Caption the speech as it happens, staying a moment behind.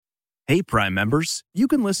Hey, Prime members, you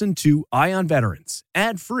can listen to Eye on Veterans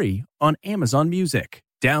ad-free on Amazon Music.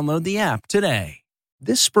 Download the app today.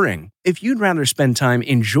 This spring, if you'd rather spend time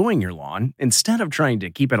enjoying your lawn instead of trying to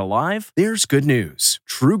keep it alive, there's good news.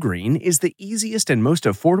 True Green is the easiest and most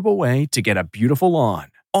affordable way to get a beautiful lawn.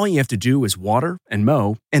 All you have to do is water and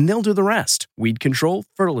mow, and they'll do the rest. Weed control,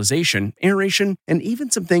 fertilization, aeration, and even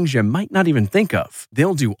some things you might not even think of.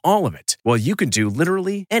 They'll do all of it, while you can do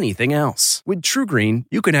literally anything else. With True Green,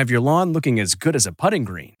 you can have your lawn looking as good as a putting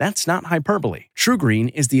green. That's not hyperbole. True Green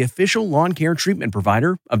is the official lawn care treatment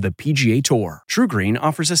provider of the PGA Tour. True Green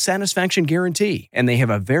offers a satisfaction guarantee, and they have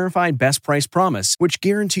a verified best price promise, which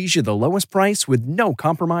guarantees you the lowest price with no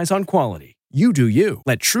compromise on quality. You do you.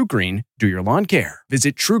 Let True Green do your lawn care.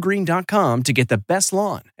 Visit TrueGreen.com to get the best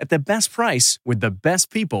lawn at the best price with the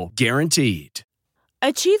best people guaranteed.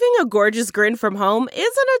 Achieving a gorgeous grin from home isn't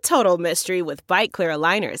a total mystery with Byte Clear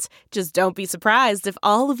aligners. Just don't be surprised if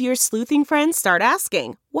all of your sleuthing friends start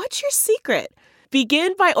asking, "What's your secret?"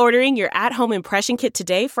 Begin by ordering your at-home impression kit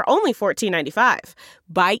today for only $14.95.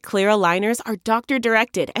 Byte Clear aligners are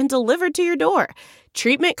doctor-directed and delivered to your door.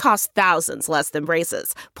 Treatment costs thousands less than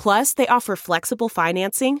braces. Plus, they offer flexible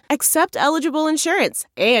financing, accept eligible insurance,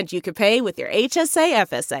 and you can pay with your HSA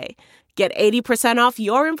FSA. Get 80% off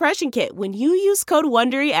your impression kit when you use code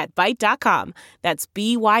WONDERY at Byte.com. That's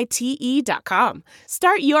BYTE.com.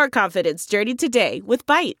 Start your confidence journey today with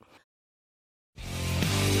Byte.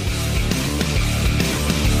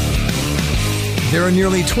 There are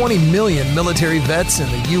nearly 20 million military vets in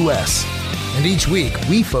the U.S., and each week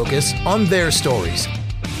we focus on their stories.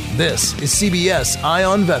 This is CBS Eye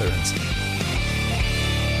on Veterans.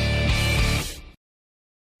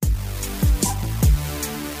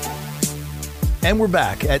 And we're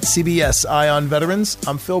back at CBS Eye on Veterans.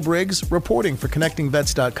 I'm Phil Briggs, reporting for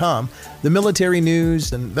ConnectingVets.com, the military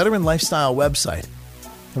news and veteran lifestyle website.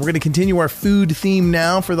 And we're going to continue our food theme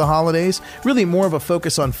now for the holidays. Really more of a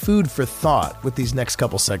focus on food for thought with these next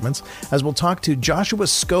couple segments, as we'll talk to Joshua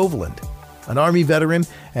Skovland, an Army veteran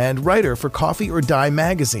and writer for Coffee or Die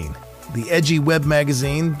magazine, the edgy web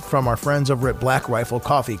magazine from our friends over at Black Rifle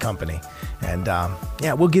Coffee Company. And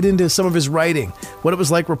we'll get into some of his writing, what it was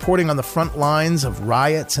like reporting on the front lines of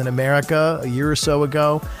riots in America a year or so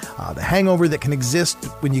ago, the hangover that can exist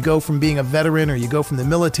when you go from being a veteran or you go from the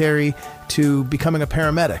military to becoming a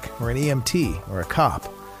paramedic or an EMT or a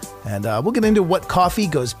cop. And we'll get into what coffee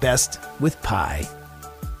goes best with pie.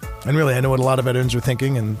 And really, I know what a lot of veterans are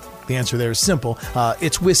thinking, and the answer there is simple.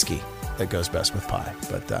 It's whiskey that goes best with pie.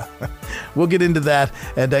 But we'll get into that.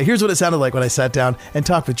 And here's what it sounded like when I sat down and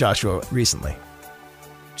talked with Joshua recently.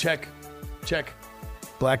 Check.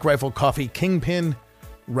 Black Rifle Coffee kingpin,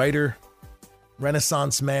 writer,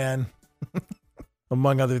 Renaissance man,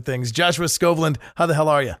 among other things. Joshua Skovland, how the hell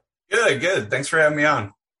are you? Good. Thanks for having me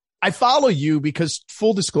on. I follow you because,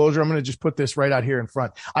 full disclosure, I'm going to just put this right out here in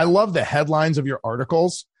front. I love the headlines of your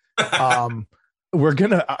articles. We're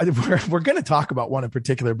gonna talk about one in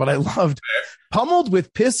particular, but I loved pummeled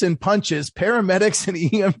with piss and punches, paramedics and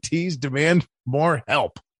EMTs demand more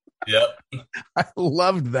help. Yep. I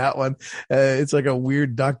loved that one. It's like a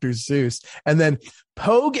weird Dr. Seuss. And then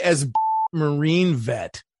Pogue as Marine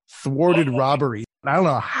vet thwarted robbery. I don't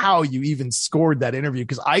know how you even scored that interview,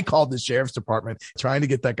 because I called the sheriff's department trying to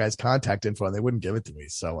get that guy's contact info and they wouldn't give it to me.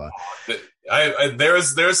 So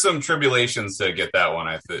there's some tribulations to get that one.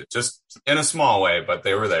 I think just in a small way, but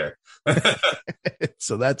they were there.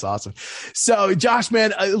 So that's awesome. So Josh,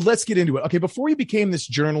 man, let's get into it. Okay. Before you became this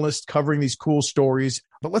journalist covering these cool stories,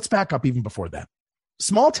 but let's back up even before that.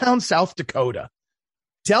 Small town, South Dakota.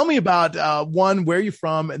 Tell me about one, where you're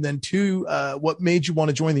from, and then two, what made you want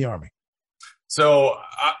to join the Army? So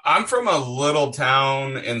I'm from a little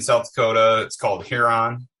town in South Dakota. It's called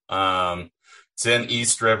Huron. It's in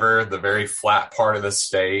East River, the very flat part of the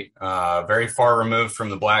state, very far removed from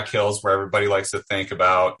the Black Hills, where everybody likes to think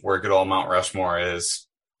about where good old Mount Rushmore is.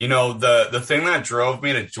 You know, the thing that drove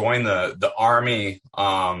me to join the Army.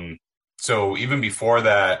 So even before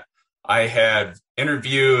that, I had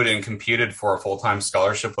interviewed and competed for a full-time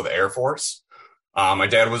scholarship with the Air Force. My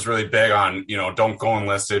dad was really big on, don't go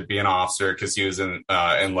enlisted, be an officer, because he was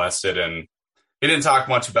enlisted, and he didn't talk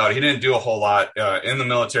much about it. He didn't do a whole lot in the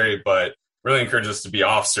military, but really encouraged us to be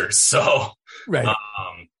officers. So, right.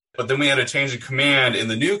 But then we had a change in command, and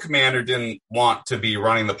the new commander didn't want to be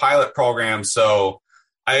running the pilot program. So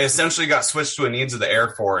I essentially got switched to a needs of the Air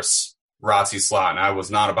Force ROTC slot, and I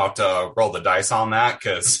was not about to roll the dice on that,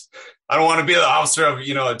 because I don't want to be the officer of,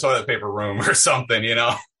 a toilet paper room or something,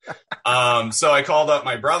 So I called up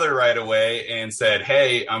my brother right away and said,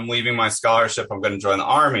 "Hey, I'm leaving my scholarship. I'm going to join the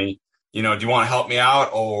Army. Do you want to help me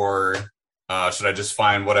out, or should I just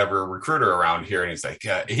find whatever recruiter around here? And he's like,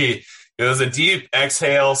 it was a deep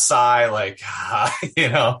exhale sigh, like,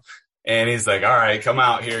 and he's like, all right, come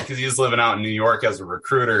out here. Cause he was living out in New York as a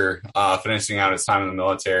recruiter, finishing out his time in the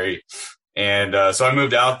military. And so I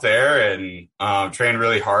moved out there and trained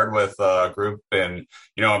really hard with a group, and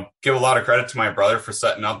give a lot of credit to my brother for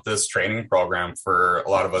setting up this training program for a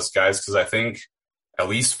lot of us guys, because I think at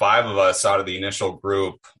least 5 of us out of the initial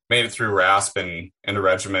group made it through RASP and into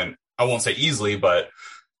regiment. I won't say easily, but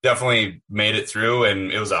definitely made it through,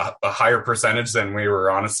 and it was a higher percentage than we were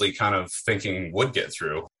honestly kind of thinking would get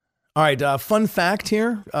through. All right, fun fact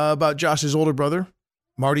here about Josh's older brother,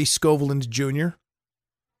 Marty Scoveland Jr.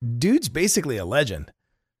 Dude's basically a legend,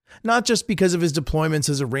 not just because of his deployments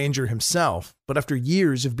as a Ranger himself, but after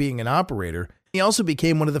years of being an operator, he also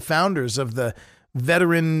became one of the founders of the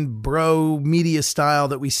veteran bro media style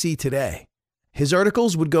that we see today. His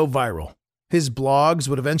articles would go viral. His blogs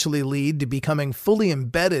would eventually lead to becoming fully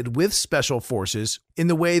embedded with Special Forces in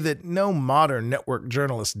the way that no modern network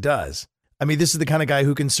journalist does. I mean, this is the kind of guy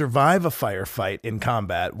who can survive a firefight in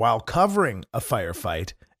combat while covering a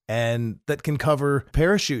firefight, and that can cover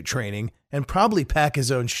parachute training and probably pack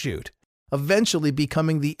his own chute, eventually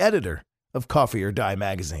becoming the editor of Coffee or Die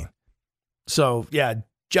magazine. So, yeah,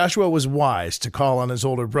 Joshua was wise to call on his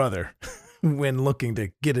older brother when looking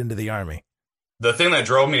to get into the Army. The thing that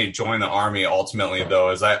drove me to join the Army ultimately, though,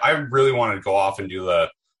 is I really wanted to go off and do the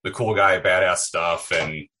cool guy, badass stuff.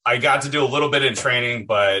 And I got to do a little bit in training,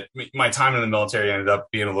 but my time in the military ended up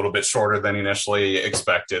being a little bit shorter than initially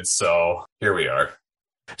expected. So here we are.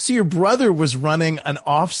 So your brother was running an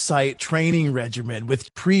off-site training regimen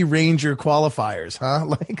with pre-Ranger qualifiers, huh?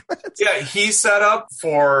 Yeah, he set up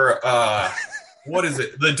for, what is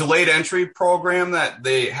it? The delayed entry program that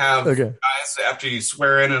they have guys after you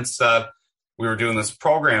swear in and stuff. We were doing this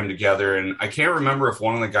program together, and I can't remember if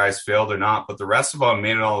one of the guys failed or not, but the rest of them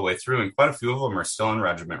made it all the way through, and quite a few of them are still in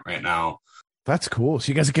regiment right now. That's cool. So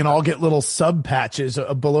you guys can all get little sub patches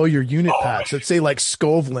below your unit patch that say like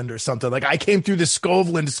Scoveland or something. Like, I came through the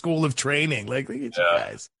Scoveland School of Training. Like, look at you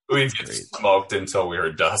guys. We'd get smoked until we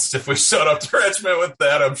were dust if we showed up to regiment with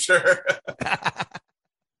that, I'm sure.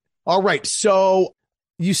 All right. So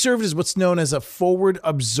you served as what's known as a forward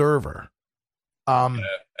observer.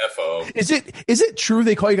 FO. Is it true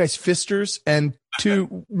they call you guys fisters? And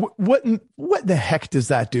what the heck does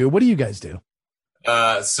that do? What do you guys do?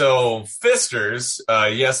 So fisters,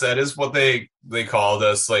 yes, that is what they called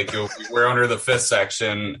us. Like, we're under the fifth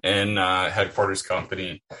section in headquarters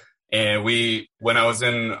company. And when I was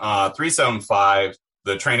in 375,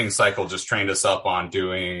 the training cycle just trained us up on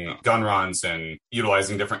doing gun runs and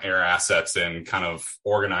utilizing different air assets and kind of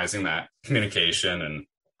organizing that communication. And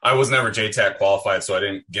I was never JTAC qualified, so I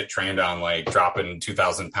didn't get trained on like dropping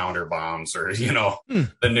 2,000-pounder bombs or, the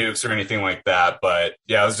nukes or anything like that. But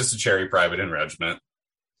yeah, I was just a cherry private in regiment.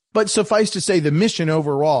 But suffice to say, the mission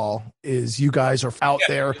overall is you guys are out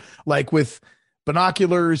there like with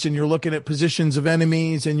binoculars, and you're looking at positions of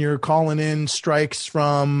enemies, and you're calling in strikes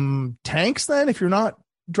from tanks then, if you're not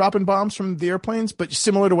dropping bombs from the airplanes, but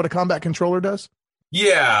similar to what a combat controller does?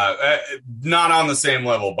 Yeah, not on the same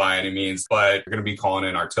level by any means, but we're going to be calling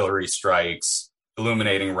in artillery strikes,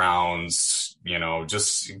 illuminating rounds,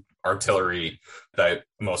 just artillery that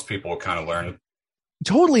most people kind of learn.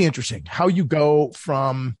 Totally interesting how you go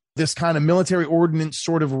from this kind of military ordnance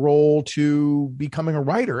sort of role to becoming a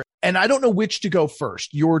writer. And I don't know which to go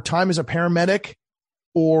first, your time as a paramedic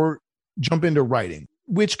or jump into writing.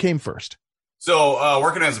 Which came first? So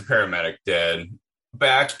working as a paramedic did.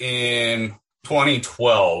 Back in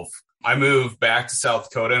 2012, I moved back to South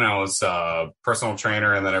Dakota, and I was a personal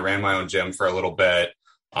trainer, and then I ran my own gym for a little bit.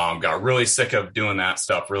 Got really sick of doing that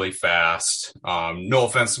stuff really fast. No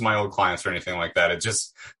offense to my old clients or anything like that.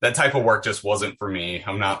 That type of work just wasn't for me.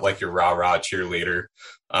 I'm not like your rah-rah cheerleader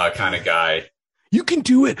kind of guy. You can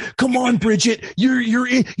do it. Come on, Bridget.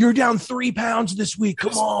 You're down 3 pounds this week.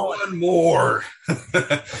 Come on. One more.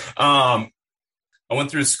 I went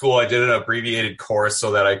through school. I did an abbreviated course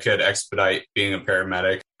so that I could expedite being a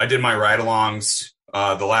paramedic. I did my ride-alongs.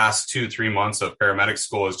 The last 2-3 months of paramedic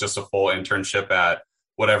school is just a full internship at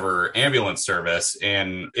whatever ambulance service.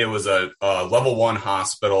 And it was a level 1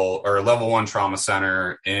 hospital or level 1 trauma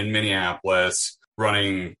center in Minneapolis,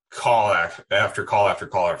 running call after call after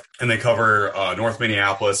call. And they cover North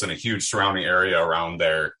Minneapolis and a huge surrounding area around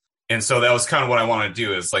there. And so that was kind of what I wanted to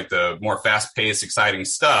do, is like the more fast-paced, exciting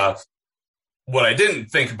stuff. What I didn't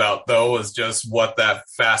think about, though, was just what that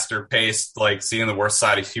faster paced, like seeing the worst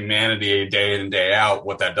side of humanity day in and day out,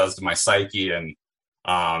 what that does to my psyche. And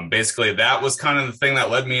basically that was kind of the thing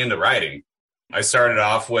that led me into writing. I started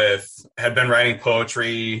off had been writing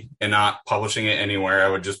poetry and not publishing it anywhere. I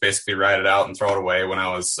would just basically write it out and throw it away when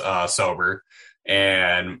I was sober.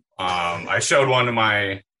 And I showed one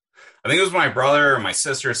to I think it was my brother or my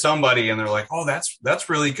sister or somebody, and they're like, "Oh, that's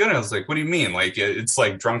really good." And I was like, "What do you mean? Like it's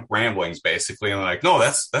like drunk ramblings, basically?" And they're like, "No,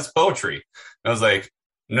 that's poetry." And I was like,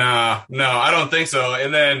 "Nah, no, I don't think so."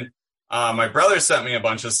 And then my brother sent me a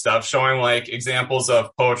bunch of stuff showing like examples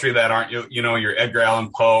of poetry that aren't your Edgar Allan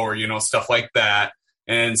Poe or stuff like that.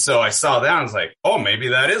 And so I saw that and I was like, "Oh, maybe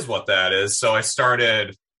that is what that is." So I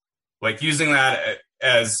started like using that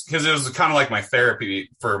because it was kind of like my therapy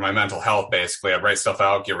for my mental health. Basically, I'd write stuff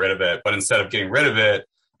out, get rid of it. But instead of getting rid of it,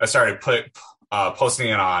 I started posting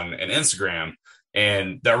it on an Instagram,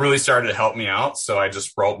 and that really started to help me out. So I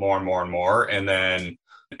just wrote more and more and more. And then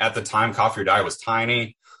at the time, Coffee or Die was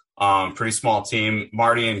tiny, pretty small team.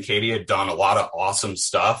 Marty and Katie had done a lot of awesome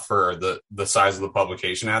stuff for the size of the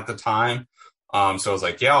publication at the time. So I was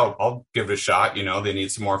like, yeah, I'll give it a shot. They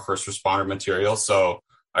need some more first responder material. So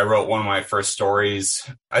I wrote one of my first stories.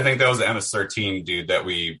 I think that was the MS-13 dude that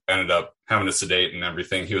we ended up having to sedate and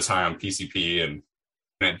everything. He was high on PCP, and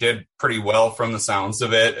it did pretty well from the sounds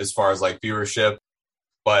of it as far as like viewership.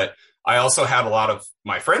 But I also had a lot of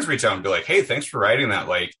my friends reach out and be like, "Hey, thanks for writing that.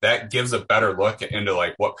 Like that gives a better look into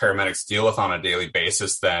like what paramedics deal with on a daily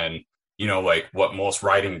basis than, like what most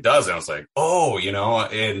writing does." And I was like, "Oh,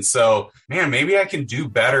 and so, man, maybe I can do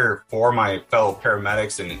better for my fellow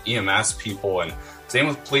paramedics and EMS people." And same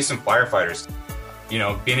with police and firefighters,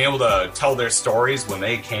 being able to tell their stories when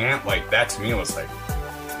they can't, like that to me was like,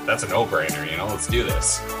 that's a no-brainer, let's do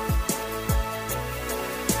this.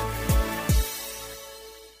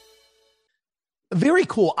 Very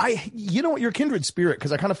cool. You're a kindred spirit,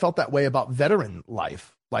 because I kind of felt that way about veteran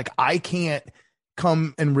life. Like I can't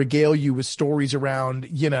come and regale you with stories around,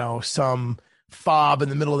 some fob in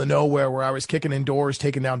the middle of the nowhere where I was kicking in doors,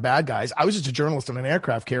 taking down bad guys. I was just a journalist on an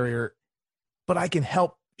aircraft carrier, but I can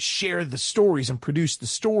help share the stories and produce the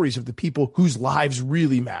stories of the people whose lives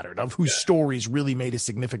really mattered, of whose stories really made a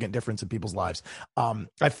significant difference in people's lives.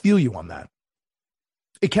 I feel you on that.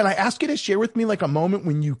 Can I ask you to share with me like a moment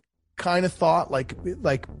when you kind of thought like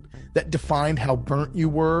that defined how burnt you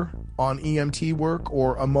were on EMT work,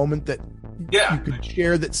 or a moment that you could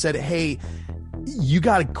share that said, "Hey, you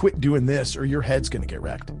got to quit doing this or your head's going to get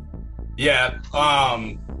wrecked"? Yeah.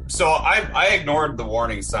 So I ignored the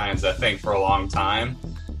warning signs, I think, for a long time,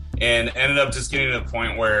 and ended up just getting to the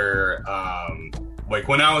point where, like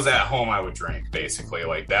when I was at home, I would drink, basically.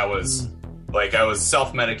 Like that was like I was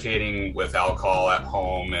self-medicating with alcohol at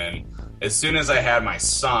home. And as soon as I had my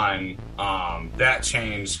son, that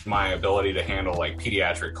changed my ability to handle like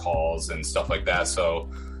pediatric calls and stuff like that.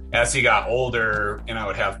 So as he got older and I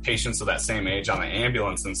would have patients of that same age on the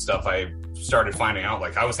ambulance and stuff, I started finding out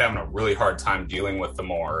like I was having a really hard time dealing with the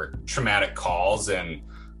more traumatic calls. And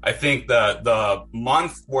I think the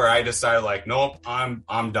month where I decided like, nope, I'm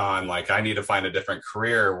done. Like I need to find a different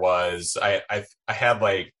career was I had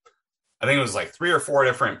like, I think it was like 3 or 4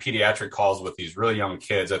 different pediatric calls with these really young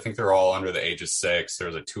kids. I think they're all under the age of 6. There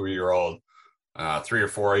was a 2-year-old, 3 or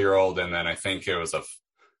 4-year-old, and then I think it was a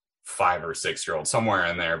 5 or 6-year-old, somewhere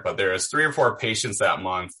in there. But there was 3 or 4 patients that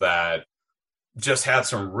month that just had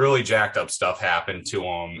some really jacked up stuff happen to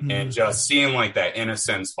them. And just seeing like that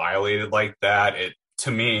innocence violated like that,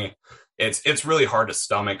 to me, it's really hard to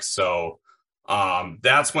stomach. So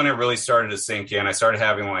that's when it really started to sink in. I started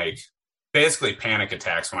having like basically panic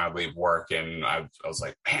attacks when I would leave work. And I was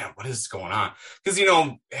like, man, what is going on? Because,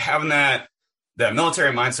 having that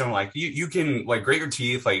military mindset, I'm like, you can like grate your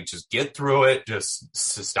teeth, like just get through it, just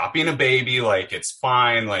stop being a baby, like it's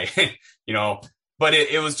fine, like, but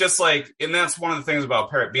it was just like, and that's one of the things about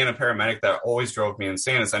being a paramedic that always drove me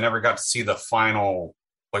insane is I never got to see the final,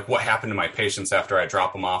 like what happened to my patients after I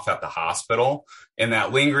drop them off at the hospital, and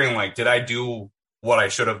that lingering, like, did I do what I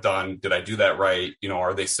should have done? Did I do that right?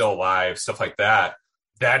 Are they still alive? Stuff like that.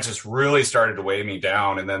 That just really started to weigh me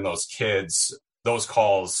down. And then those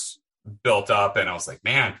calls built up, and I was like,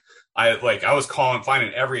 man, I was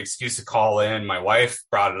finding every excuse to call in. My wife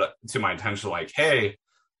brought it up to my attention, like, hey,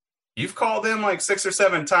 you've called in like 6 or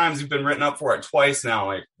 7 times. You've been written up for it twice now.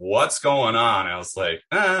 Like, what's going on? And I was like,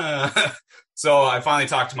 So I finally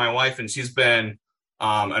talked to my wife, and she's been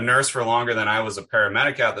a nurse for longer than I was a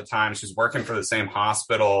paramedic at the time. She's working for the same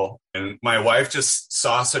hospital. And my wife just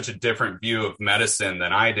saw such a different view of medicine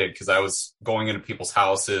than I did, because I was going into people's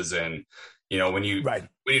houses. And, when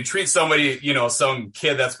you treat somebody, some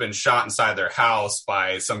kid that's been shot inside their house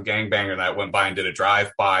by some gangbanger that went by and did a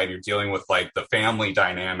drive-by, and you're dealing with like the family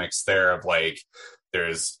dynamics there of like,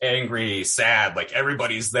 there's angry, sad, like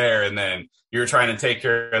everybody's there. And then you're trying to take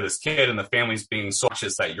care of this kid and the family's being so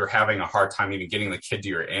anxious that you're having a hard time even getting the kid to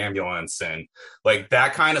your ambulance. And like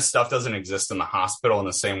that kind of stuff doesn't exist in the hospital in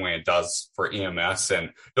the same way it does for EMS.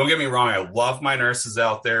 And don't get me wrong, I love my nurses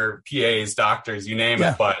out there, PAs, doctors, you name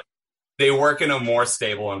it, but they work in a more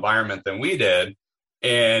stable environment than we did.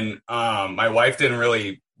 And my wife didn't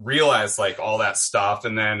really realize like all that stuff.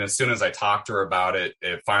 And then as soon as I talked to her about it,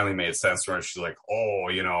 it finally made sense to her. She's like, oh,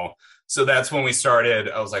 you know, so that's when we started.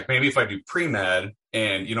 I was like, maybe if I do pre-med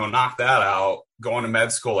and, you know, knock that out, going to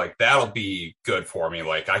med school, like that'll be good for me.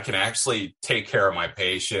 Like I can actually take care of my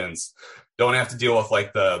patients. Don't have to deal with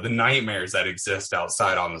like the nightmares that exist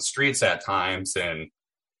outside on the streets at times. And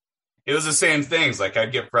it was the same things. Like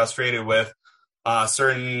I'd get frustrated with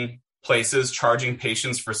certain places charging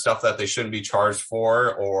patients for stuff that they shouldn't be charged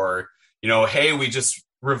for, or, you know, hey, we just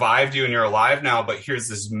revived you and you're alive now, but here's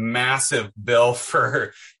this massive bill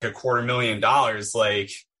for $250,000. Like,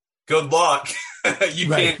 good luck. You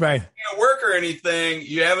can't work or anything.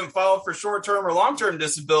 You haven't filed for short-term or long-term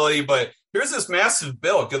disability, but here's this massive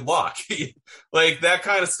bill. Good luck. Like that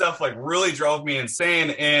kind of stuff like really drove me insane.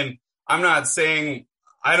 And I'm not saying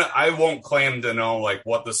I won't claim to know like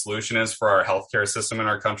what the solution is for our healthcare system in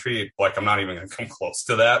our country. Like I'm not even going to come close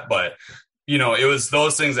to that, but you know, it was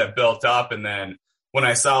those things that built up. And then when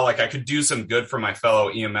I saw like I could do some good for my fellow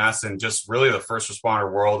EMS and just really the first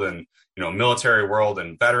responder world and, you know, military world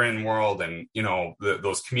and veteran world and, you know,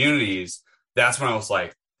 those communities, that's when I was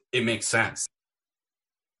like, it makes sense.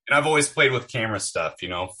 And I've always played with camera stuff, you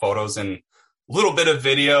know, photos and little bit of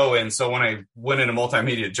video. And so when I went into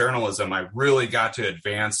multimedia journalism, I really got to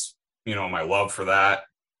advance, you know, my love for that.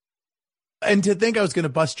 And to think I was going to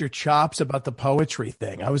bust your chops about the poetry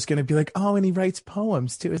thing. I was going to be like, oh, and he writes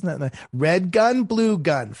poems too. Isn't that nice? Red gun, blue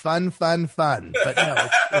gun, fun, fun, fun. But no,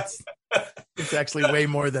 it's actually way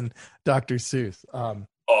more than Dr. Seuss.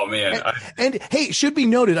 Oh man. And hey, should be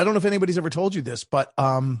noted, I don't know if anybody's ever told you this, but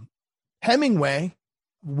Hemingway,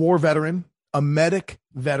 war veteran, a medic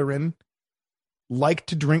veteran, liked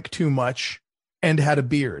to drink too much and had a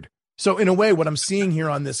beard. So in a way, what I'm seeing here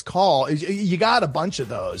on this call is you got a bunch of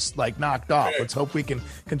those like knocked off. Let's hope we can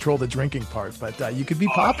control the drinking part, but you could be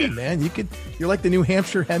popping, man. You're like the New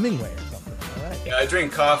Hampshire Hemingway or something. All right. Yeah, I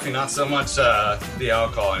drink coffee, not so much the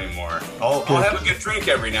alcohol anymore. I'll have a good drink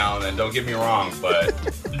every now and then, don't get me wrong, but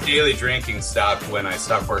the daily drinking stopped when I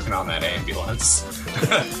stopped working on that ambulance.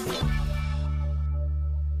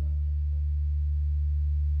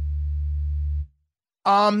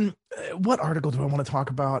 What article do I want to talk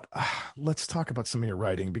about? Let's talk about some of your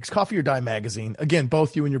writing, because Coffee or Die magazine, again,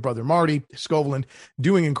 both you and your brother Marty Scoveland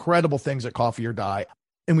doing incredible things at Coffee or Die.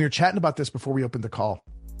 And we were chatting about this before we opened the call.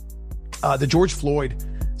 The George Floyd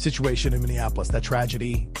situation in Minneapolis, that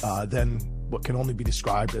tragedy, then what can only be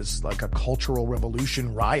described as like a cultural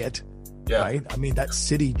revolution riot. Yeah. Right? I mean, that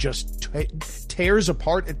city just tears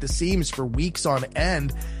apart at the seams for weeks on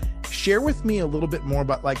end. Share with me a little bit more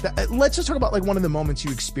about like that. Let's just talk about like one of the moments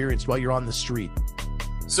you experienced while you're on the street.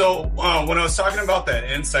 So when I was talking about that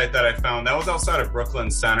insight that I found, that was outside of Brooklyn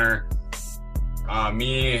Center.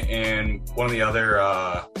 Me and one of the other,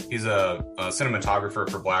 he's a cinematographer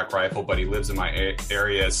for Black Rifle, but he lives in my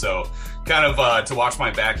area. So kind of to watch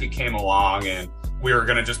my back, he came along and we were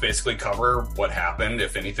going to just basically cover what happened,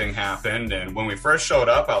 if anything happened. And when we first showed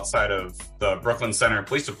up outside of the Brooklyn Center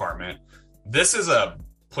Police Department, this is a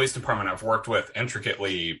police department I've worked with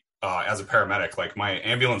intricately as a paramedic. Like my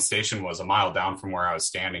ambulance station was a mile down from where I was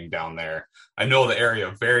standing down there. I know the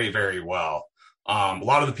area very, very well. A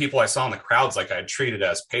lot of the people I saw in the crowds, like I treated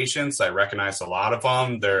as patients. I recognized a lot of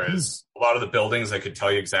them. There is a lot of the buildings I could tell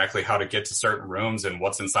you exactly how to get to certain rooms and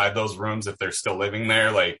what's inside those rooms if they're still living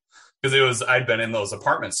there. Like, because I'd been in those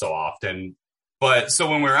apartments so often. But so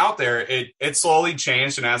when we were out there, it slowly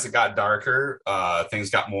changed. And as it got darker,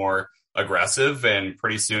 things got more aggressive, and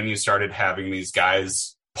pretty soon you started having these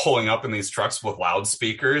guys pulling up in these trucks with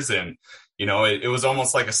loudspeakers, and you know it was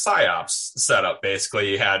almost like a psyops setup.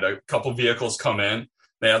 Basically, you had a couple vehicles come in,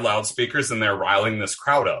 they had loudspeakers, and they're riling this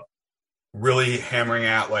crowd up, really hammering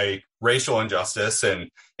at like racial injustice. And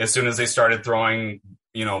as soon as they started throwing,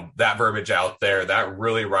 you know, that verbiage out there, that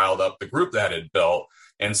really riled up the group that had built.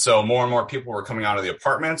 And so more and more people were coming out of the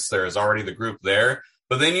apartments. There's already the group there.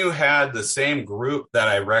 But then you had the same group that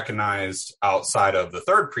I recognized outside of the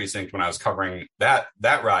 3rd precinct when I was covering that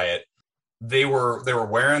riot. They were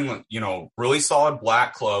wearing, you know, really solid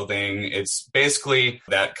black clothing. It's basically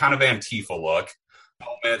that kind of Antifa look.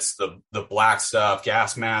 Helmets, the black stuff,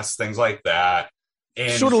 gas masks, things like that.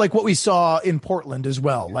 And sort of like what we saw in Portland as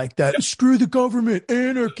well, like that, screw the government,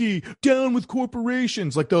 anarchy, down with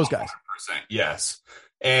corporations, like those guys. Yes.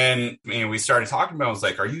 And we started talking about it. I was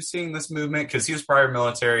like, are you seeing this movement? Because he was prior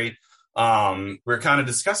military. We were kind of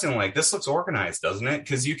discussing like, this looks organized, doesn't it?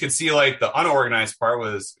 Because you could see like the unorganized part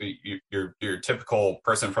was your typical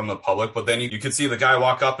person from the public, but then you could see the guy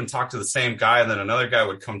walk up and talk to the same guy, and then another guy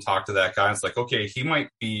would come talk to that guy. And it's like, okay, he might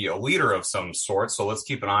be a leader of some sort, so let's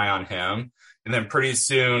keep an eye on him. And then pretty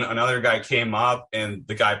soon another guy came up, and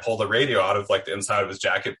the guy pulled a radio out of like the inside of his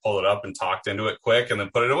jacket, pulled it up and talked into it quick, and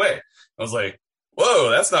then put it away. I was like, whoa,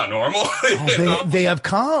 that's not normal. They have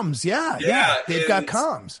comms. Yeah. They've got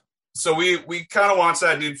comms. So we kind of watched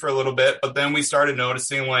that dude for a little bit, but then we started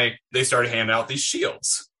noticing like they started handing out these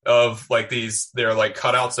shields of like they're like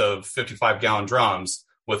cutouts of 55-gallon drums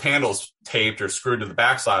with handles taped or screwed to the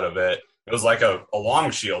backside of it. It was like a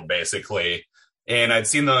long shield basically. And I'd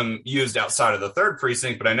seen them used outside of the 3rd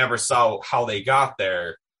precinct, but I never saw how they got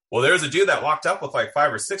there. Well, there was a dude that walked up with like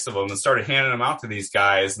 5 or 6 of them and started handing them out to these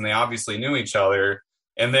guys, and they obviously knew each other.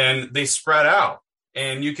 And then they spread out.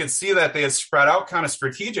 And you could see that they had spread out kind of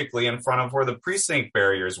strategically in front of where the precinct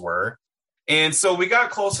barriers were. And so we got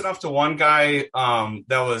close enough to one guy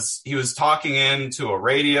he was talking into a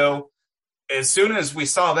radio. As soon as we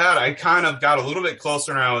saw that, I kind of got a little bit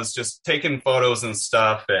closer, and I was just taking photos and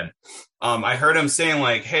stuff. And I heard him saying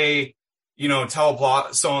like, hey,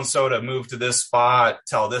 tell so-and-so to move to this spot,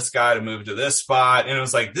 tell this guy to move to this spot. And it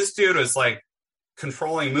was like, this dude is like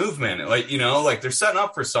controlling movement, like, like they're setting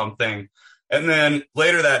up for something. And then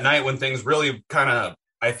later that night when things really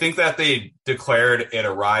I think that they declared it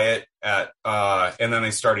a riot and then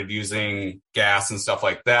they started using gas and stuff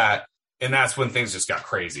like that. And that's when things just got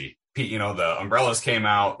crazy. The umbrellas came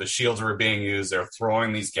out, the shields were being used. They're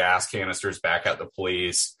throwing these gas canisters back at the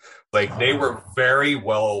police. Like they were very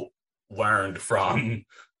well learned from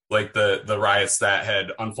like the riots that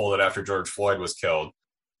had unfolded after George Floyd was killed.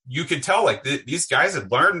 You could tell like these guys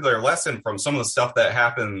had learned their lesson from some of the stuff that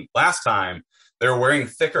happened last time. They were wearing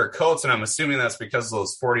thicker coats, and I'm assuming that's because of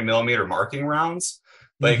those 40 millimeter marking rounds.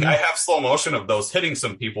 Like I have slow motion of those hitting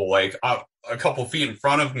some people like a couple feet in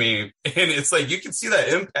front of me, and it's like you can see that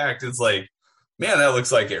impact. It's like, man, that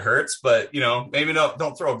looks like it hurts, but maybe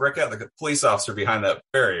don't throw a brick at the police officer behind that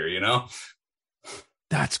barrier.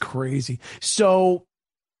 That's crazy. So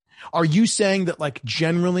are you saying that like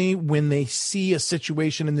generally when they see a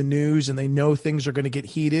situation in the news and they know things are going to get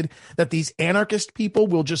heated, that these anarchist people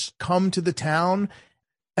will just come to the town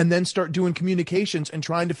and then start doing communications and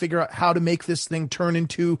trying to figure out how to make this thing turn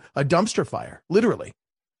into a dumpster fire, literally?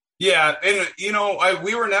 Yeah. And,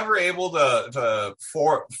 we were never able to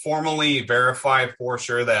formally verify for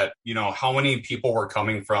sure that, how many people were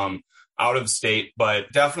coming from out of state,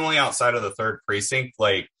 but definitely outside of the 3rd precinct,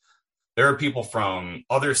 like there are people from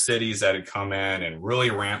other cities that had come in and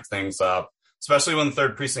really ramped things up, especially when the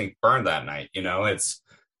 3rd precinct burned that night.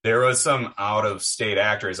 There was some out of state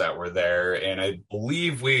actors that were there, and I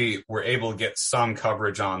believe we were able to get some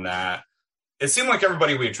coverage on that. It seemed like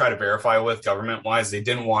everybody we had tried to verify with government wise, they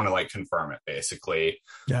didn't want to like confirm it basically.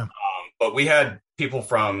 Yeah. But we had people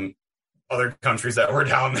from other countries that were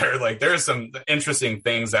down there. Like there's some interesting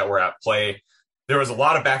things that were at play. There was a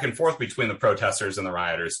lot of back and forth between the protesters and the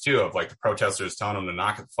rioters too, of like the protesters telling them to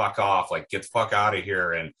knock it the fuck off, like get the fuck out of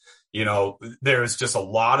here. And, there's just a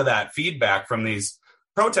lot of that feedback from these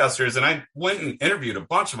protesters. And I went and interviewed a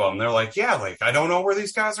bunch of them. They're like, yeah, like, I don't know where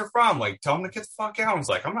these guys are from. Like, tell them to get the fuck out. I was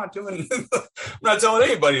like, I'm not telling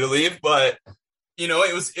anybody to leave. But,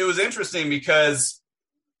 it was interesting because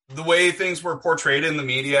the way things were portrayed in the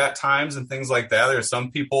media at times and things like that, there's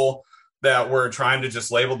some people that were trying to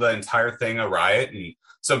just label the entire thing a riot, and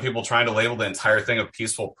some people trying to label the entire thing a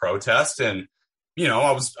peaceful protest. And,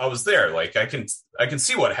 I was there, like, I can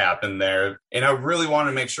see what happened there. And I really want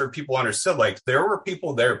to make sure people understood, like, there were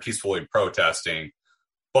people there peacefully protesting,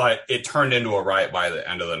 but it turned into a riot by the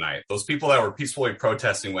end of the night. Those people that were peacefully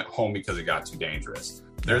protesting went home because it got too dangerous.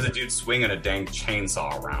 There's a dude swinging a dang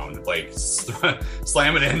chainsaw around, like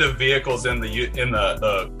slamming into vehicles in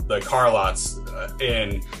the car lots,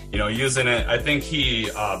 and using it. I think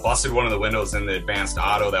he busted one of the windows in the advanced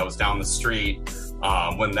auto that was down the street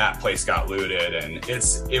when that place got looted, and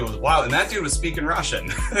it was wild. And that dude was speaking Russian.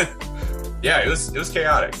 Yeah, it was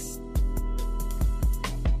chaotic.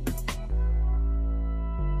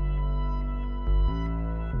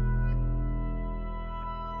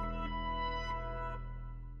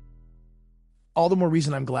 All the more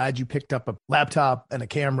reason I'm glad you picked up a laptop and a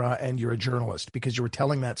camera and you're a journalist, because you were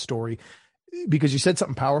telling that story, because you said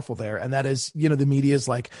something powerful there. And that is, the media is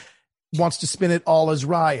like, wants to spin it all as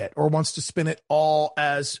riot or wants to spin it all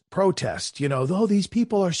as protest. Oh, these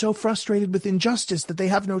people are so frustrated with injustice that they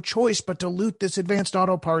have no choice but to loot this advanced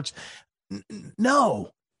auto parts.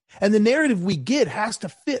 No, And the narrative we get has to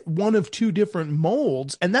fit one of two different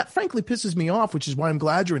molds. And that frankly pisses me off, which is why I'm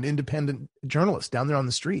glad you're an independent journalist down there on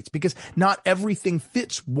the streets, because not everything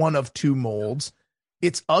fits one of two molds.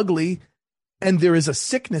 It's ugly. And there is a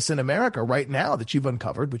sickness in America right now that you've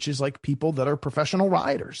uncovered, which is like people that are professional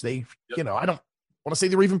riders. They, I don't want to say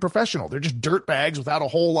they're even professional. They're just dirtbags without a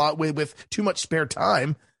whole lot with too much spare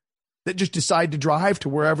time that just decide to drive to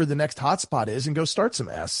wherever the next hotspot is and go start some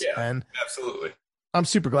S. Yeah, and absolutely. I'm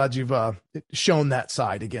super glad you've shown that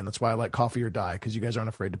side again. That's why I like Coffee or Die, because you guys aren't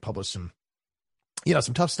afraid to publish some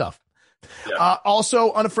tough stuff. Yeah.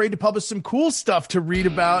 Also unafraid to publish some cool stuff to read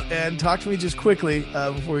about. And talk to me just quickly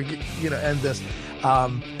before we end this.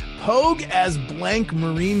 Pogue as blank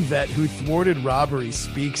Marine vet who thwarted robbery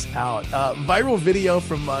speaks out. Viral video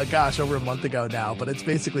from over a month ago now, but it's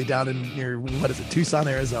basically down in near Tucson,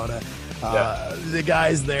 Arizona. The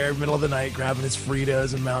guy's there middle of the night grabbing his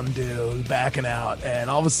Fritos and Mountain Dew, backing out,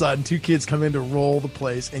 and all of a sudden two kids come in to roll the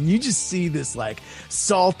place, and you just see this like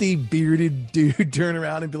salty bearded dude turn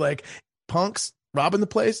around and be like, punks robbing the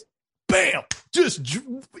place. Bam, just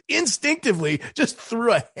instinctively just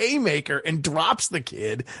threw a haymaker and drops the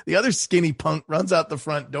kid. The other skinny punk runs out the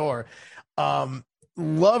front door.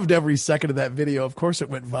 Loved every second of that video. Of course it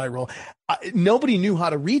went viral. Nobody knew how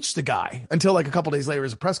to reach the guy until like a couple days later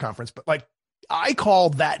as a press conference. But like I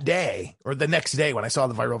called that day or the next day when I saw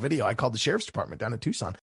the viral video, I called the sheriff's department down in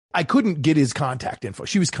Tucson. I couldn't get his contact info.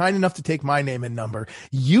 She was kind enough to take my name and number.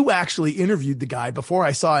 You actually interviewed the guy before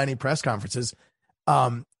I saw any press conferences.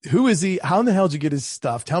 Who is he? How in the hell did you get his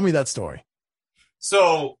stuff? Tell me that story.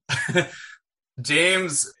 So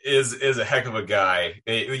James is a heck of a guy.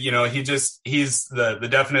 He's the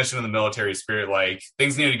definition of the military spirit. Like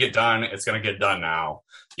things need to get done. It's going to get done now,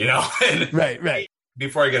 And right.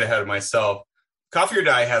 Before I get ahead of myself, Coffee or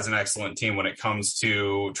Die has an excellent team when it comes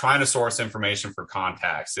to trying to source information for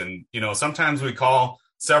contacts. And, sometimes we call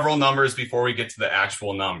several numbers before we get to the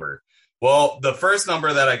actual number. Well, the first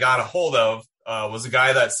number that I got a hold of was a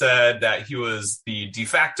guy that said that he was the de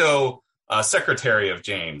facto secretary of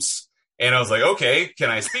James. And I was like, okay,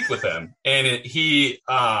 can I speak with him? And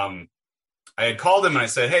I had called him and I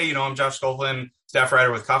said, hey, I'm Josh Scoveland, staff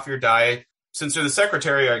writer with Coffee or Die. Since you're the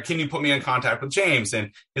secretary, can you put me in contact with James?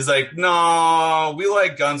 And he's like, no, we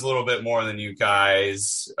like guns a little bit more than you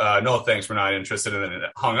guys. No, thanks. We're not interested in it. And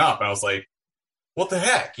it hung up. And I was like, what the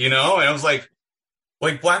heck? And I was like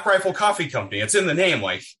Black Rifle Coffee Company. It's in the name,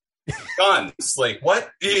 like guns, like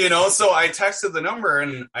what? So I texted the number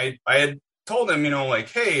and I had told him,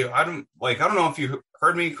 hey, I don't know if you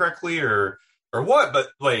heard me correctly or what, but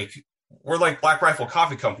like, we're like Black Rifle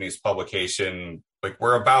Coffee Company's publication. Like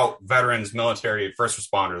we're about veterans, military, first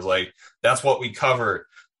responders. Like that's what we cover.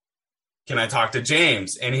 Can I talk to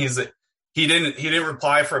James? And he didn't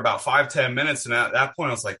reply for about 5-10 minutes. And at that point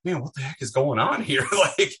I was like, man, what the heck is going on here?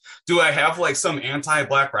 Like, do I have like some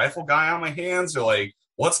anti-Black Rifle guy on my hands or like,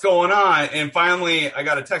 what's going on? And finally I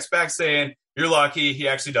got a text back saying, you're lucky. He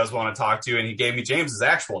actually does want to talk to you. And he gave me James's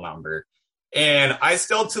actual number. And I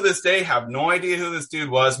still to this day have no idea who this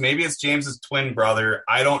dude was. Maybe it's James's twin brother.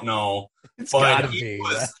 I don't know. But he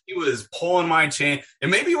was pulling my chain.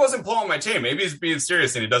 And maybe he wasn't pulling my chain. Maybe he's being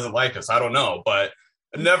serious and he doesn't like us. I don't know. But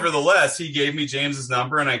nevertheless, he gave me James's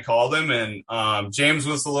number and I called him. And James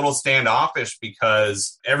was a little standoffish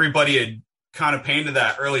because everybody had kind of painted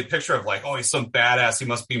that early picture of like, oh, he's some badass. He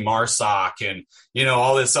must be MARSOC and,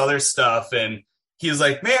 all this other stuff. And he was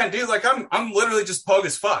like, man, dude, like I'm literally just pogue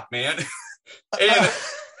as fuck, man.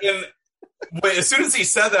 and as soon as he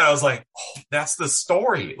said that, I was like, oh, that's the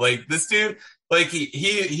story. Like this dude, like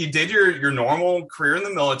he did your normal career in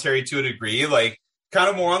the military to a degree, like kind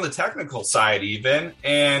of more on the technical side even.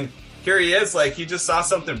 And here he is, like he just saw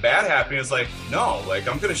something bad happen. He was like, no, like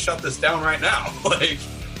I'm going to shut this down right now. Like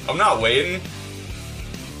I'm not waiting.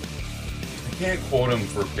 I can't quote him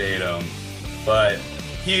verbatim, but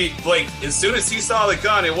he, like, as soon as he saw the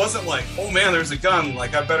gun, it wasn't like, oh man, there's a gun,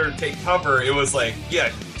 like I better take cover. It was like,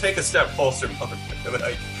 yeah, take a step closer, motherfucker.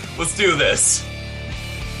 Like, let's do this.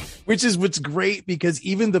 Which is what's great, because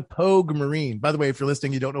even the Pogue Marine, by the way, if you're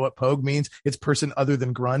listening, you don't know what Pogue means, it's person other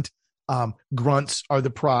than grunt. Grunts are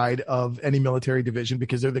the pride of any military division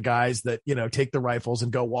because they're the guys that, take the rifles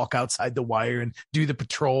and go walk outside the wire and do the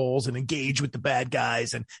patrols and engage with the bad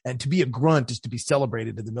guys. And to be a grunt is to be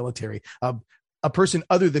celebrated in the military. A person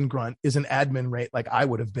other than grunt is an admin rate, like I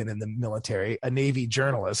would have been in the military, a Navy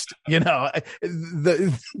journalist,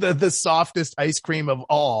 the softest ice cream of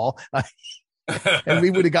all. And we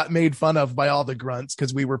would have got made fun of by all the grunts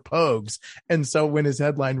because we were pogues. And so when his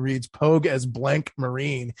headline reads Pogue as blank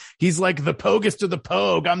Marine, he's like the pogest of the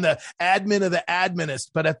pogue. I'm the admin of the administ,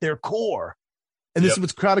 but at their core, And this is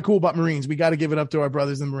what's kind of cool about Marines. We got to give it up to our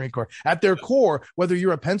brothers in the Marine Corps. At their core, whether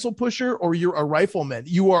you're a pencil pusher or you're a rifleman,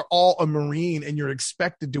 you are all a Marine, and you're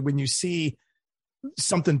expected to, when you see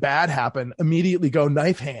something bad happen, immediately go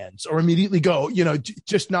knife hands, or immediately go,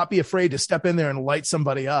 just not be afraid to step in there and light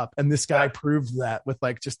somebody up. And this guy proved that with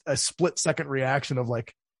like just a split-second reaction of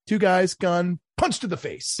like, two guys, gun, punch to the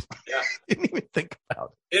face. Yeah. Didn't even think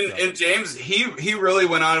about it. And James, he really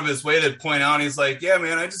went out of his way to point out, he's like, yeah,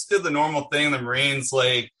 man, I just did the normal thing in the Marines.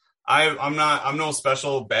 Like, I'm no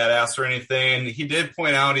special badass or anything. He did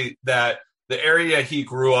point out that the area he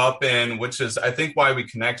grew up in, which is, I think, why we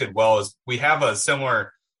connected well, is we have a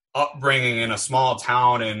similar upbringing in a small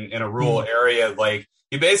town in a rural area. Like,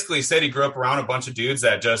 he basically said he grew up around a bunch of dudes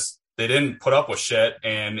that they didn't put up with shit.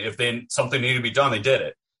 And if something needed to be done, they did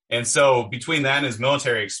it. And so between that and his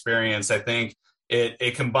military experience, I think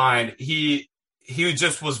it combined. He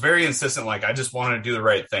just was very insistent. Like, I just wanted to do the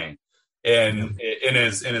right thing, and in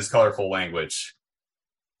his colorful language.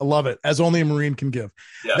 I love it, as only a Marine can give.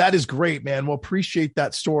 Yeah. That is great, man. Well, appreciate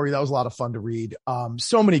that story. That was a lot of fun to read.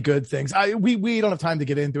 So many good things. We don't have time to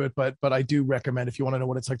get into it, but I do recommend, if you want to know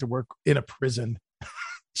what it's like to work in a prison,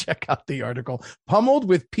 check out the article. Pummeled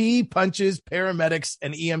with pee, punches, paramedics,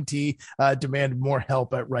 and EMT demand more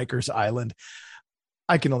help at Rikers Island.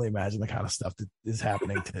 I can only imagine the kind of stuff that is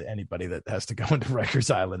happening to anybody that has to go into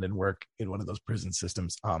Rikers Island and work in one of those prison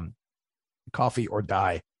systems. Coffee or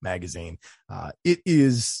Die magazine. It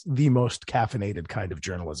is the most caffeinated kind of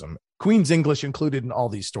journalism. Queen's English included in all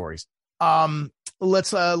these stories.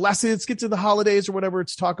 Lastly, let's get to the holidays or whatever.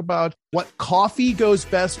 Let's talk about what coffee goes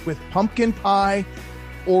best with pumpkin pie,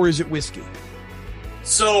 or is it whiskey?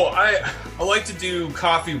 So I like to do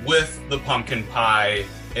coffee with the pumpkin pie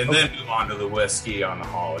and then move on to the whiskey on the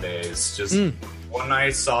holidays. Just one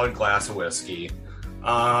nice solid glass of whiskey.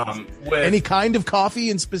 With any kind of coffee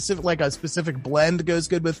in specific, like a specific blend goes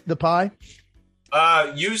good with the pie?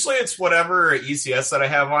 Usually it's whatever ECS that I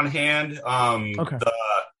have on hand. The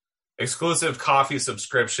exclusive coffee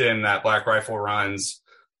subscription that Black Rifle runs.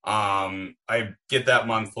 I get that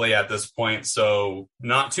monthly at this point, so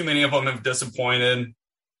not too many of them have disappointed.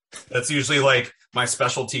 That's usually like my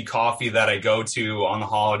specialty coffee that I go to on the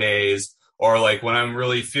holidays, or like when I'm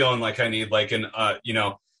really feeling like I need like an, you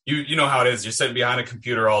know how it is. You're sitting behind a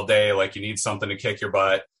computer all day, like you need something to kick your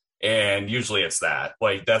butt. And usually it's that.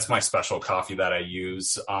 Like, that's my special coffee that I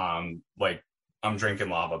use. Like, I'm drinking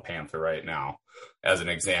Lava Panther right now as an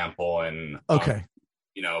example. And,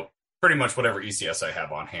 pretty much whatever ECS I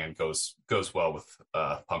have on hand goes well with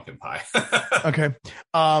pumpkin pie. Okay.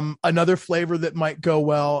 Another flavor that might go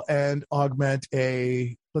well and augment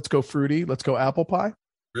let's go fruity, let's go apple pie.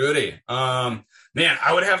 Fruity. Man,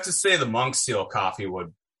 I would have to say the Monk Seal coffee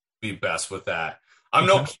would be best with that. I'm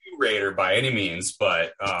no curator by any means,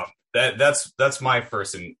 but that's my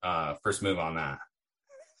first move on that.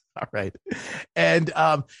 All right. And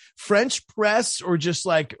French press or just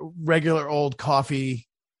like regular old coffee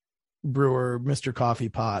brewer, Mr. Coffee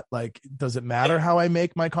Pot? Like, does it matter how I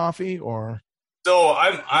make my coffee? Or so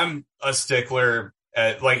I'm a stickler.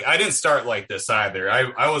 I didn't start like this either.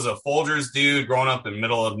 I was a Folgers dude growing up in the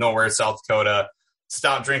middle of nowhere, South Dakota.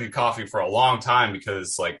 Stopped drinking coffee for a long time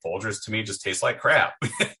because like Folgers to me just taste like crap.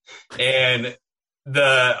 And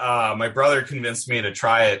my brother convinced me to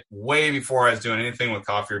try it way before I was doing anything with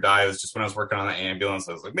Coffee or Die. It was just when I was working on the ambulance.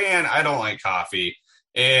 I was like, man, I don't like coffee.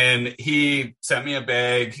 And he sent me a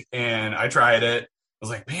bag and I tried it. I was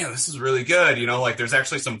like, man, this is really good. Like there's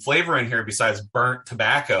actually some flavor in here besides burnt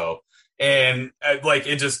tobacco. And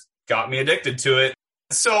it just got me addicted to it.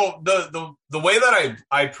 So the way that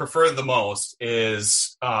I prefer the most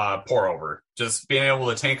is pour over. Just being able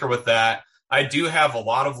to tinker with that. I do have a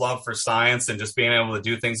lot of love for science and just being able to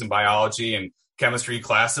do things in biology and chemistry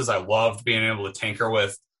classes. I loved being able to tinker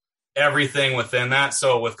with everything within that.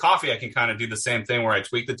 So with coffee, I can kind of do the same thing where I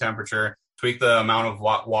tweak the temperature, tweak the amount of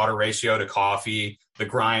water ratio to coffee, the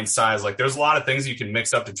grind size. Like there's a lot of things you can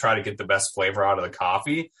mix up to try to get the best flavor out of the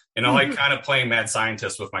coffee. And I like kind of playing mad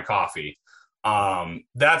scientist with my coffee.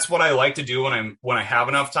 That's what I like to do when I have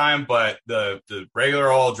enough time. But the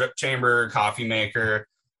regular old drip chamber coffee maker,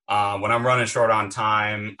 when I'm running short on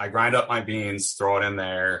time, I grind up my beans, throw it in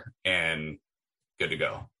there, and good to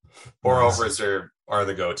go. Pour overs are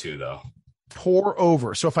the go-to though. Pour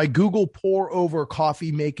over. So if I Google pour over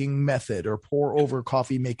coffee making method or pour over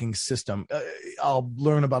coffee making system, I'll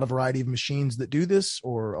learn about a variety of machines that do this,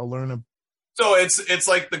 or I'll learn So it's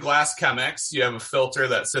like the glass Chemex. You have a filter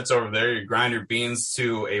that sits over there. You grind your beans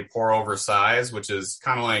to a pour over size, which is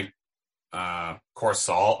kind of like coarse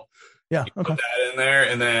salt. Yeah. You put that in there,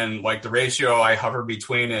 and then like the ratio I hover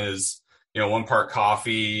between is 1 part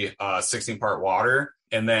coffee, 16 part water,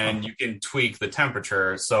 and then you can tweak the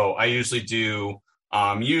temperature. So I usually do,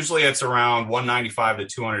 usually it's around 195 to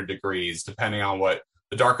 200 degrees, depending on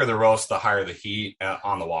the darker the roast, the higher the heat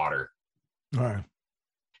on the water. All right.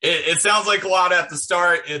 It sounds like a lot at the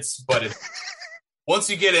start, but once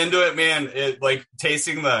you get into it, man, like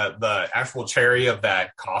tasting the actual cherry of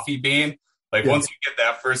that coffee bean, once you get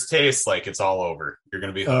that first taste, like it's all over. You're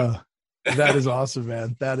going to be hooked. That is awesome,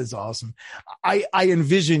 man. That is awesome. I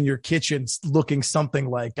envision your kitchen looking something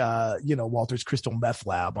like, Walter's Crystal Meth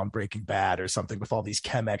Lab on Breaking Bad or something, with all these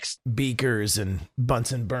Chemex beakers and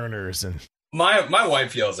Bunsen burners. And my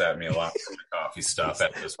wife yells at me a lot for the coffee stuff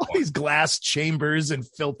at this point. All these glass chambers and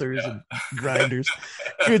filters and grinders.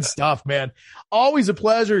 Good stuff, man. Always a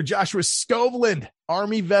pleasure. Joshua Skovlund,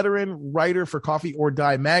 Army veteran, writer for Coffee or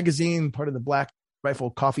Die magazine, part of the Black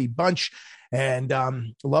Rifle Coffee Bunch, and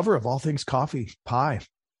lover of all things coffee, pie.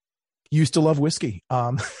 Used to love whiskey.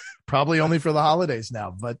 Probably only for the holidays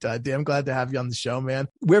now, but damn glad to have you on the show, man.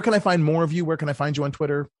 Where can I find more of you? Where can I find you on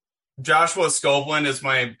Twitter? Joshua Skovlund is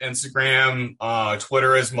my Instagram.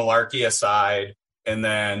 Twitter is Malarkey Aside. And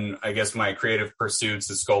then I guess my creative pursuits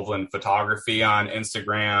is Skovlund Photography on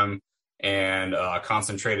Instagram. And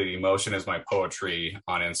Concentrated Emotion is my poetry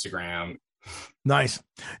on Instagram. Nice.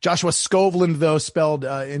 Joshua Skovlund, though, spelled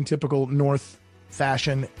in typical North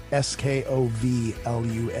fashion, Skovlund.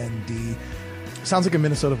 Sounds like a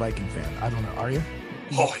Minnesota Viking fan. I don't know. Are you?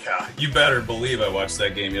 Oh, yeah. You better believe I watched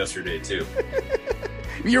that game yesterday, too.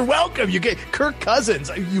 You're welcome. You get Kirk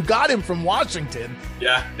Cousins. You got him from Washington.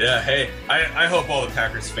 Yeah. Hey, I hope all the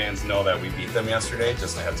Packers fans know that we beat them yesterday.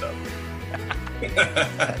 Just a heads up.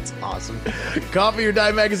 That's awesome. Coffee or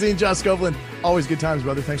Die magazine, Josh Skovlund. Always good times,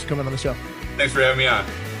 brother. Thanks for coming on the show. Thanks for having me on.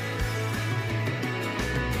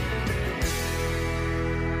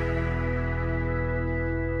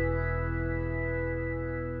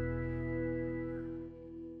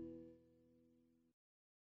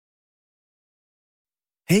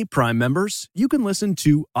 Hey, Prime members, you can listen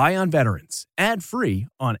to Eye on Veterans ad-free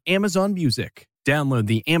on Amazon Music. Download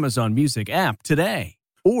the Amazon Music app today.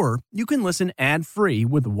 Or you can listen ad-free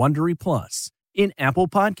with Wondery Plus in Apple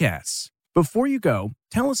Podcasts. Before you go,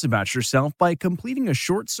 tell us about yourself by completing a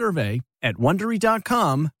short survey at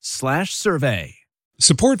Wondery.com/survey.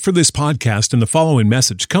 Support for this podcast and the following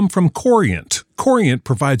message come from Corient. Corient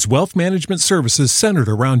provides wealth management services centered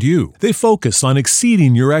around you. They focus on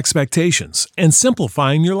exceeding your expectations and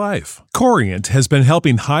simplifying your life. Corient has been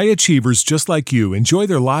helping high achievers just like you enjoy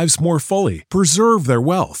their lives more fully, preserve their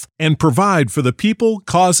wealth, and provide for the people,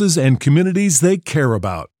 causes, and communities they care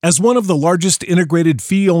about. As one of the largest integrated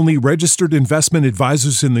fee-only registered investment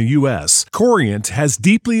advisors in the U.S., Corient has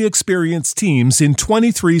deeply experienced teams in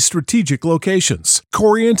 23 strategic locations.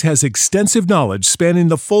 Corient has extensive knowledge spanning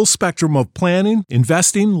the full spectrum of planning,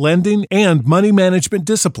 investing, lending, and money management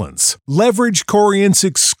disciplines. Leverage Corient's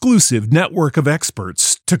exclusive network of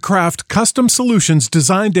experts to craft custom solutions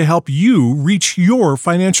designed to help you reach your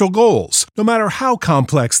financial goals, no matter how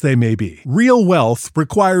complex they may be. Real wealth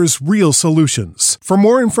requires real solutions. For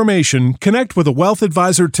more information, connect with a wealth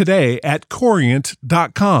advisor today at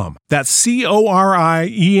Corient.com. That's Corient.com.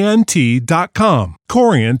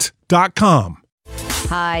 Corient.com.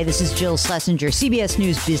 Hi, this is Jill Schlesinger, CBS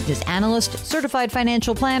News business analyst, certified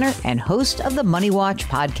financial planner, and host of the Money Watch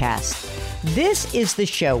podcast. This is the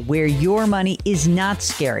show where your money is not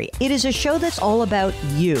scary. It is a show that's all about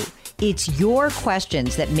you. It's your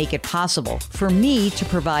questions that make it possible for me to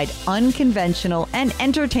provide unconventional and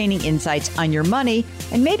entertaining insights on your money,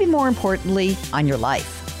 and maybe more importantly, on your life.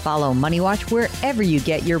 Follow Money Watch wherever you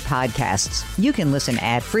get your podcasts. You can listen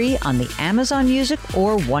ad-free on the Amazon Music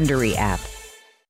or Wondery app.